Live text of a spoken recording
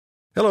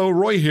Hello,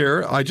 Roy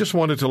here. I just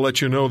wanted to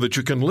let you know that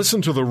you can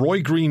listen to The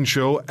Roy Green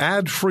Show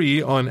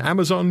ad-free on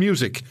Amazon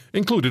Music,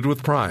 included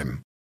with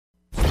Prime.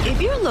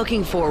 If you're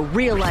looking for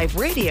real-life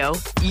radio,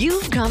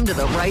 you've come to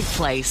the right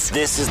place.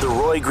 This is The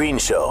Roy Green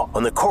Show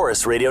on the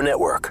Chorus Radio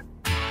Network.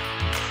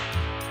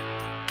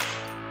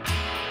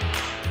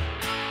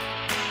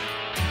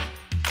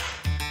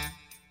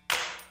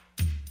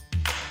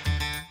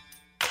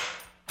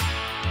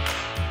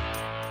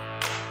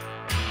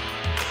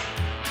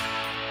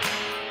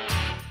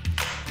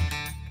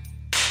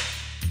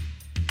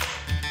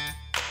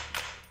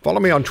 Follow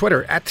me on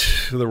Twitter at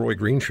The Roy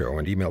Green Show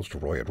and emails to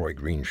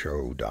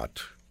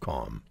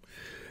roy@roygreenshow.com.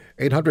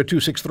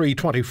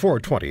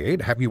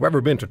 800-263-2428. Have you ever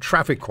been to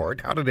traffic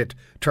court? How did it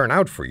turn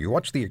out for you?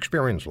 What's the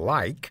experience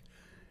like?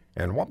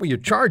 And what were you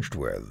charged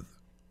with?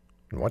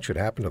 And what should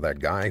happen to that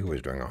guy who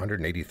is doing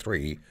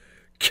 183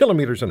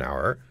 kilometers an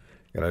hour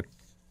in a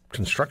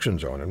construction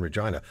zone in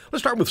Regina?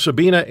 Let's start with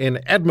Sabina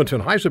in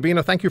Edmonton. Hi,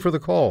 Sabina. Thank you for the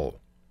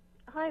call.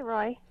 Hi,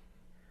 Roy.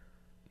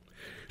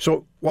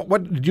 So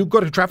what did you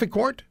go to traffic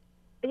court?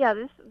 Yeah,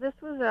 this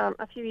was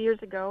a few years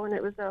ago, and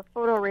it was a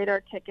photo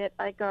radar ticket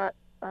I got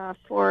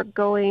for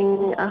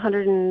going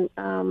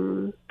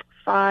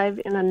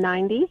 105 in a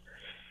 90,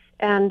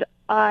 and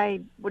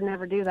I would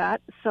never do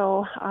that,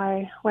 so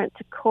I went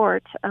to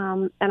court,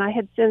 and I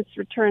had since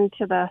returned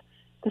to the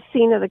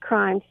scene of the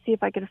crime to see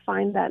if I could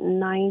find that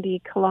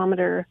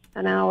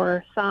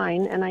 90-kilometer-an-hour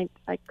sign, and I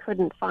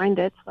couldn't find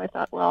it, so I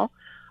thought, well,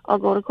 I'll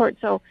go to court.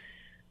 So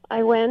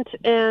I went,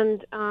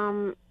 and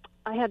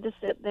I had to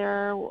sit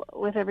there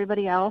with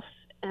everybody else,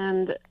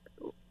 and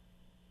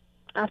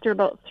after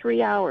about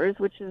 3 hours,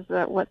 which is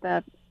what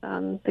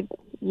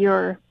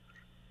your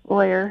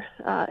lawyer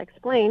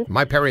explained.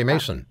 My Perry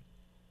Mason.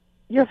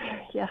 The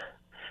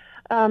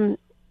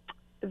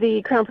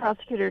Crown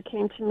prosecutor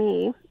came to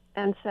me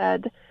and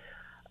said,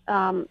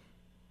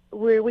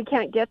 we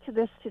can't get to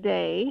this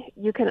today.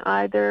 You can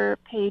either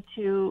pay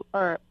to,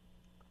 or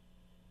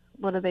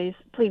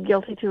plead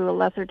guilty to a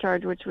lesser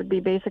charge, which would be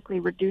basically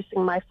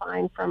reducing my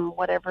fine from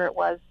whatever it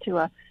was to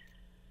a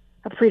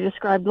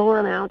pre-described lower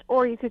amount,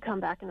 or you could come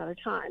back another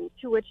time.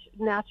 To which,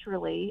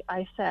 naturally,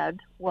 I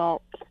said,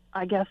 well,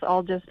 I guess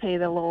I'll just pay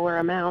the lower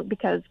amount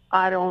because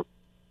I don't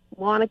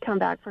want to come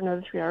back for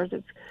another 3 hours.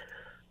 It's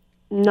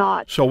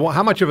not. So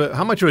how much of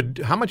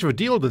a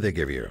deal did they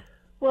give you?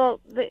 Well,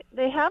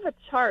 they have a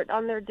chart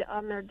on their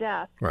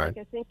desk. Right. Like,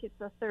 I think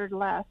it's a third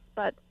less,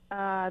 but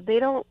they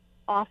don't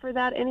offer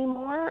that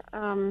anymore.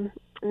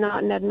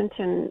 Not in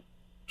Edmonton.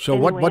 So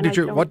anyway, what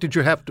did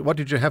you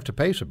have to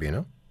pay,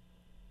 Sabina?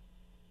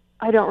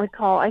 I don't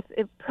recall.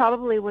 It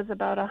probably was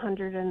about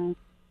 $120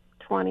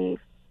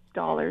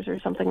 or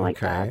something like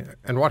that. Okay.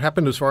 And what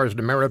happened as far as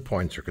demerit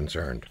points are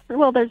concerned?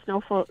 Well, there's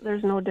no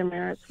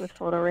demerits with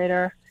photo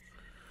radar.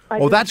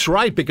 That's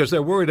right, because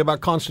they're worried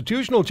about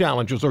constitutional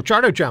challenges or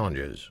charter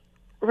challenges.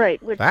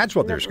 Right. That's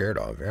what they're scared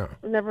of. Yeah.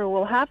 Never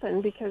will happen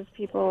because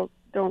people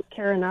don't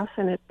care enough,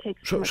 and it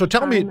takes. So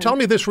tell me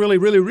this really,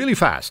 really, really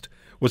fast.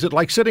 Was it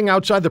like sitting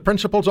outside the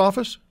principal's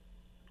office?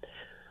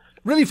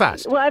 Really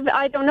fast. Well,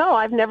 I don't know.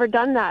 I've never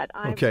done that.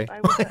 Okay.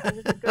 I was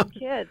a good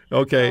kid.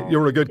 Okay, so,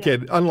 you're a good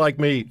kid, unlike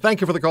me.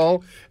 Thank you for the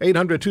call.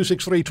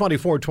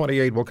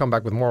 800-263-2428. We'll come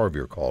back with more of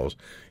your calls.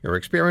 Your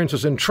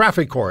experiences in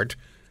traffic court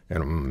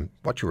and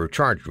what you were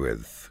charged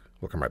with.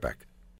 We'll come right back.